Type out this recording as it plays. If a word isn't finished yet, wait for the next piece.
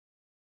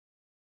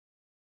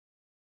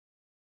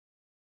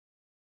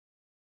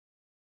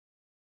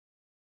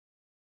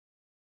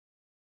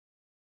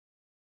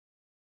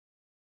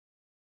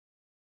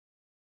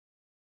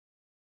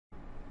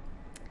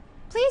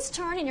Please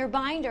turn in your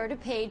binder to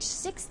page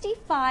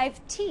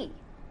 65T,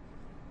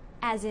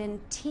 as in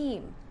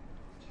team.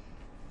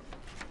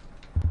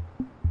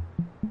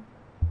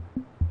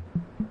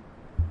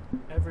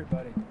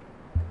 Everybody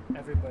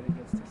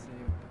gets to see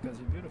you because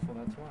you're beautiful,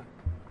 that's why.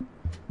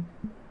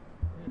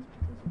 Yes,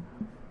 because you're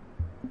beautiful.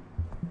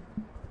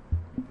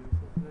 You're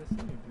beautiful because I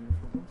see you're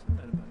beautiful. Don't say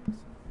that about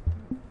yourself.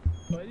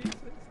 Why do you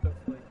say stuff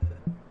like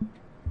that?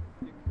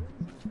 You're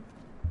crazy.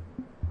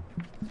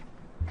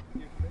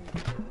 You're crazy.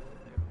 I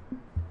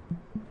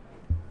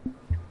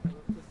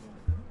love this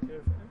one. I don't care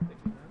if I'm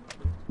thinking that.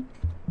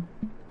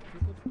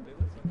 People, they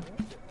listen, I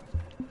like it.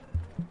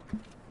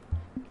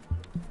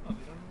 Oh,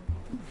 they don't know what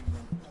you're talking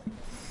about.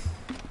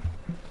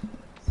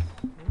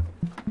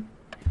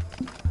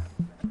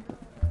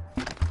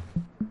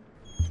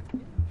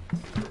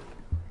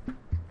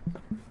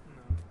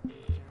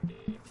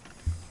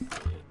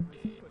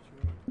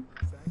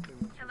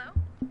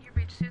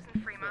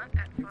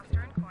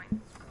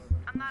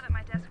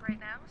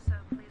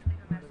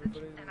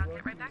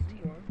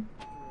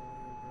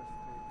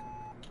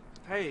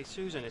 Hey,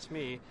 Susan, it's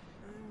me,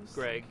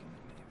 Gregg,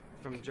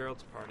 from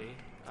Gerald's party.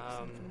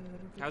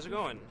 How's it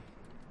going?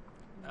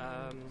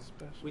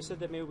 We said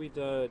that maybe we'd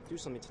do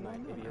something tonight,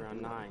 maybe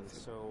around 9,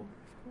 so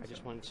I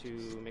just wanted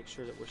to make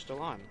sure that we're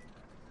still on.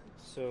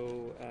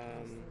 So,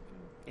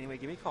 anyway,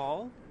 give me a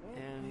call,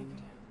 and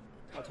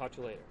I'll talk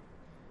to you later.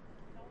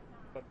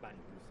 Bye-bye.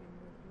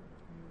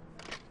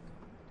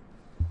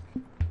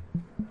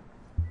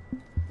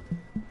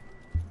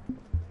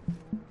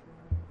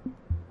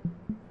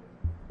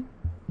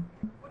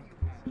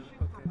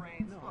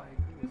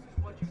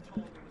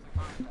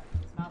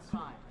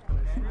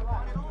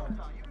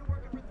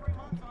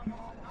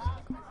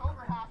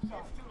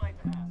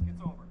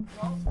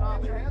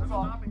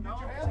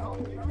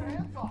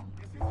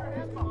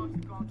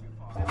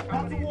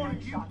 That's a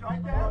warning shot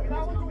right there.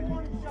 That was a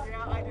warning shot.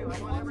 Yeah, I do.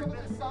 I want every bit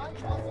of sign.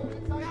 You want some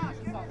good sign? Yeah,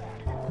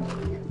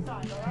 give me a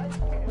sign, all right?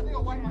 I think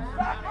I'll wipe my hand.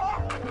 Back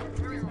off!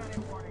 There is not a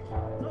warning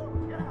shot. It's over.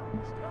 Get out.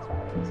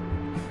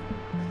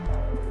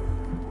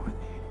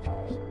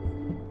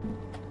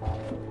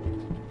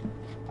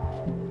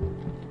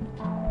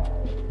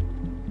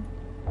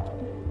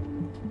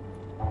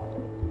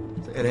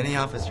 So at any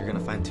office, you're going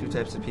to find two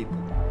types of people.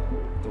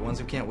 The ones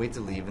who can't wait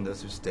to leave and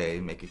those who stay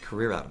make a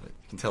career out of it.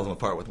 You can tell them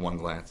apart with one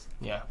glance.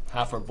 Yeah,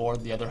 half are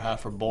bored, the other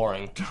half are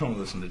boring. Don't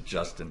listen to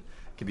Justin.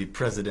 Could be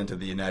president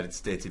of the United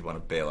States, he'd want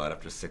to bail out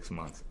after 6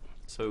 months.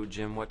 So,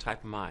 Jim, what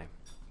type am I?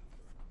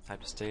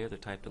 Type to stay or the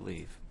type to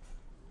leave?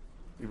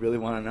 You really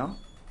want to know?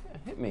 Yeah,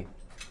 hit me.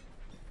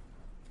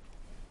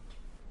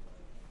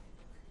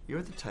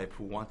 You're the type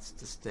who wants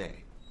to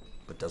stay,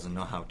 but doesn't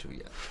know how to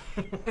yet.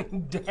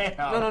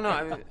 Damn.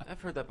 No.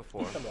 I've heard that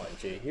before. Come on,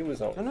 G. He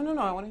was on. No.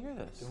 I want to hear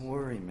this. Don't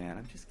worry, man.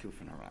 I'm just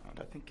goofing around.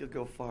 I think you'll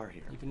go far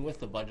here. Even with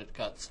the budget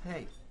cuts.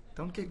 Hey,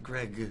 don't get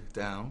Gregg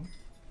down.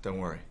 Don't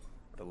worry.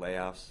 The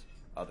layoffs,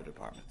 other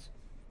departments.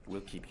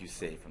 We'll keep you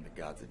safe from the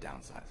gods of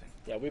downsizing.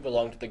 Yeah, we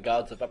belong to the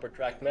gods of upper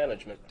track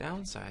management.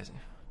 Downsizing?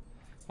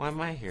 Why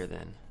am I here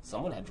then?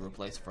 Someone had to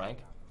replace Frank.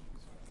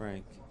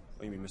 Frank?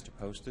 Oh, you mean Mr.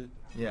 Posted?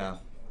 Yeah,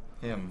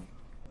 him.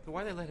 But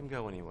why'd they let him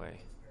go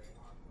anyway?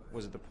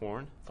 Was it the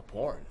porn? The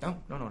porn? No,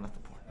 not the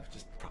porn. It was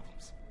just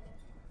problems.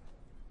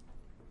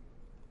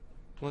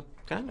 What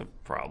kind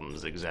of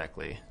problems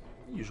exactly?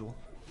 Usual.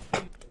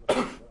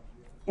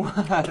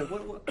 What?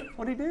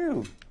 What'd he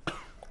do?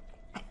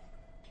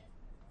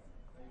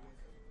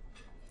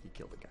 He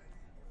killed a guy.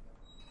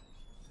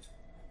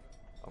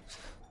 Oh,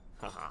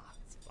 haha,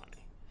 that's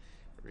funny.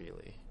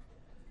 Really?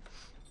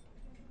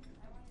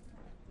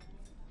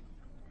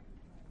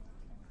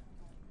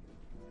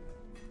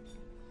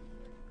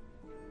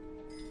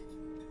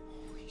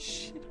 Holy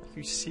shit, are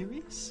you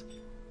serious?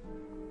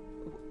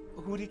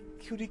 Who'd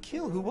he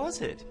kill? Who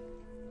was it?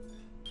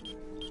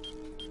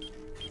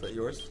 Is that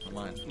yours or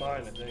mine?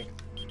 Mine, I think.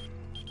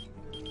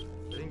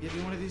 They didn't give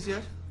you one of these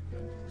yet?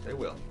 They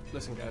will.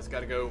 Listen, guys,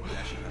 gotta go.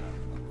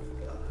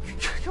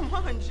 Come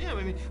on, Jim.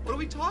 I mean, what are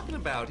we talking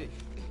about?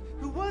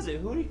 Who was it?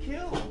 Who did he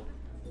kill?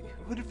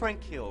 Who did Frank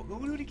kill?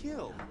 Who did he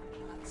kill?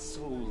 Not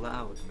so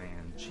loud,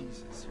 man.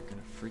 Jesus, you're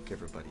gonna freak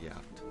everybody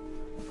out.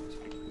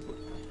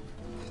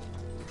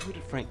 Who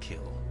did Frank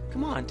kill?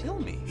 Come on, tell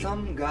me.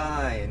 Some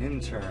guy, an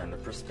intern, a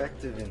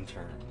prospective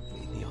intern.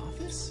 In the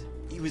office?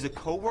 He was a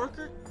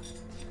co-worker?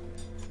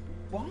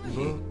 Why?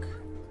 Look,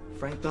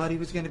 Frank thought he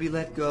was going to be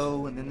let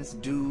go, and then this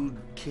dude,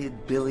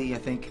 kid Billy, I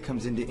think,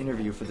 comes in to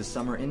interview for the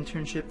summer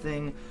internship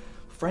thing.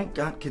 Frank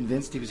got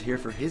convinced he was here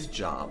for his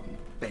job.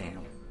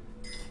 Bam.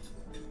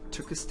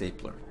 Took a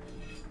stapler.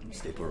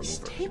 Stapler remover.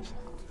 Stapler?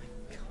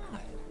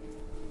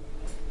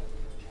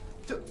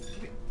 God.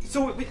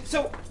 So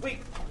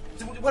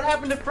what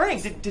happened to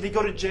Frank? Did he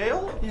go to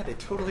jail? Yeah, they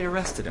totally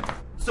arrested him.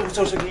 So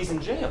he's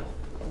in jail?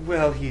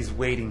 Well, he's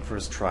waiting for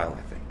his trial,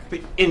 I think.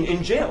 But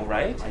in jail,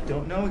 right? I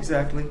don't know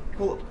exactly.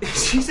 Well,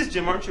 Jesus,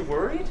 Jim, aren't you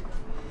worried?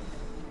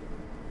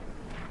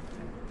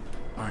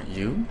 Aren't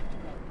you?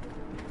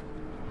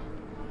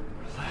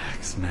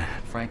 Relax,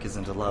 man. Frank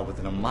isn't allowed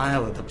within a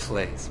mile of the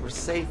place. We're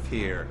safe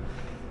here.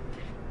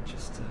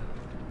 Just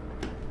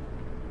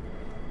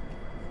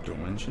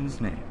Don't mention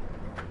his name.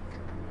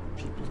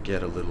 People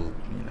get a little,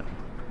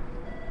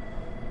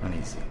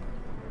 uneasy.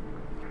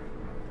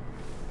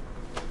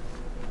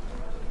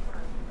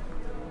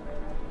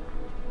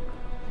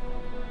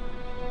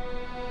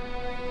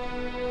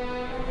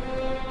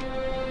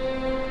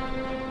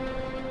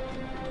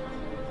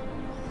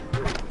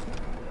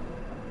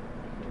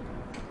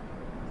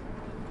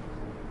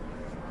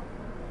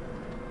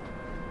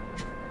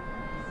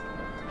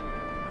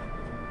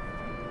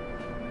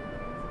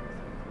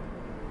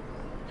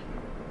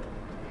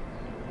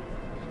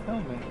 Tell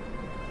me.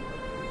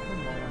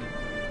 Come on.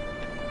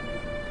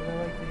 What I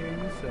like to hear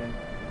you say.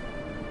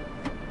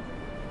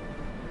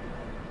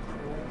 I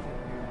like to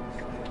hear you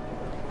say it.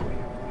 The way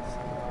your voice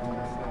sounds when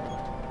you say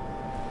it.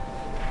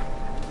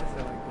 Yes,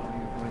 I like the way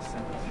your voice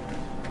sounds.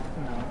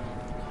 No.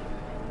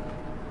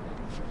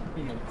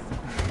 Yes.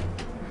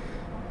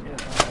 Yes,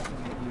 I'm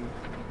laughing at you.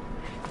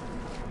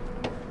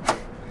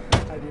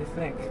 How do you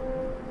think?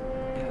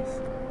 Yes.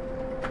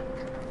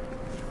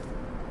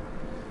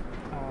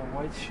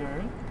 White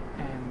shirt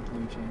and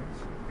blue jeans.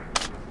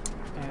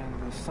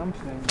 And there's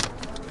something.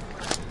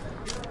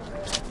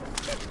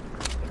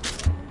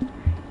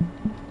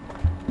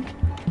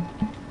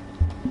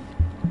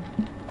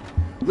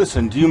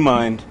 Listen, do you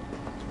mind?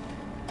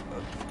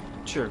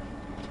 Sure.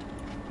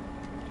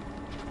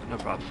 No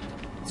problem.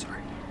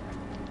 Sorry.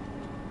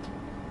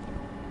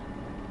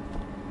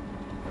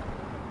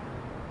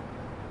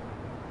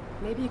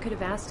 Maybe you could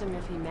have asked him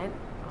if he meant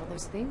all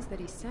those things that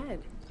he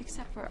said.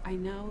 Except for, I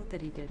know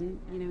that he didn't.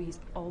 He's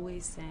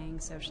always saying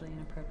socially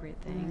inappropriate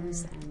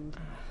things, and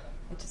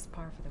it's just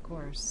par for the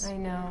course. I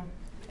know.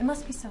 It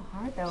must be so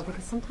hard, though,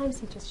 because sometimes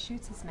he just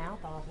shoots his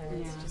mouth off,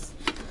 and it's just...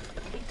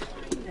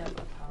 He kind of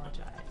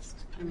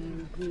apologized. I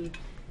mean, you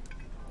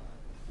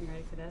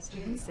ready for this? He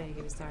didn't say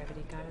he was sorry, but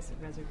he got us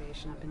a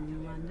reservation up in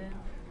New London.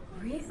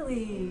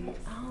 Really?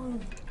 Oh,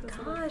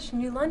 gosh,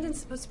 New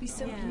London's supposed to be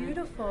so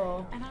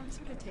beautiful. And I'm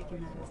sort of taking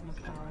that as an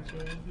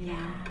apology. Yeah.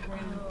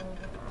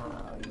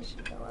 Oh, you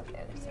should go up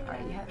there.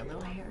 Sorry, you have no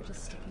hair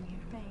just sticking here.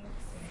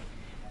 Thanks.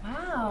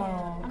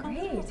 Wow,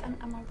 great.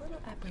 I'm a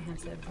little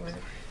apprehensive.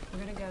 We're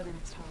going to go the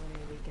next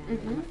holiday weekend.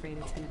 I'm afraid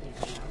it's going to be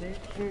crowded.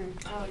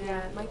 Oh,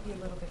 yeah, it might be a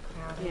little bit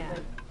crowded, Yeah.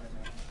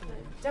 but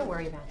don't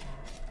worry about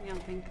that. You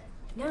don't think?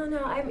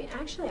 No, I mean,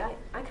 actually, I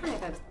kind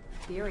of have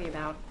a theory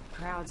about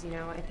crowds,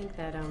 I think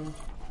that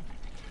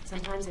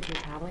sometimes if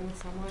you're traveling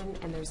with someone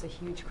and there's a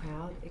huge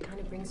crowd, it kind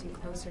of brings you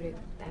closer to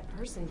that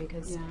person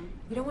because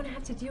you don't want to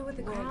have to deal with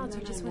the crowds.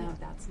 No, You just no, want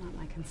that's not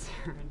my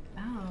concern.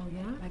 Oh,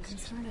 yeah? My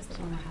concern is that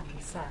when we're having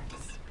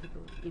sex,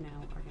 people,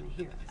 are going to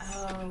hear us.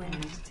 Oh,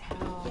 and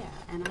tell.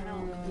 Yeah, and I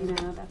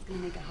don't, that's going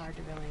to make it hard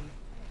to really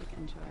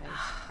enjoy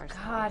ourselves.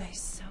 God, I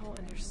so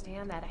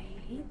understand that. I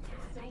hate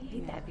that. I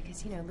hate that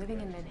because,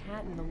 living in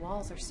Manhattan, the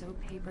walls are so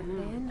paper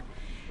thin.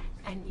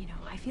 And,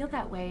 I feel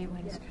that way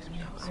when,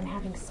 I'm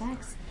having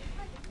sex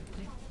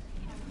with,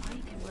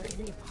 Mike, and we're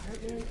in the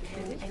apartment,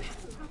 and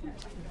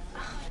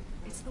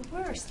it's the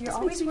worst. You're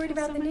always worried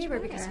about the neighbor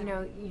because,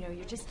 you're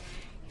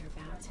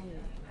about to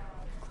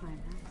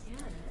Climax. yeah,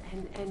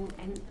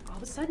 and all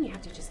of a sudden you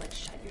have to just,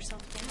 shut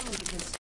yourself down because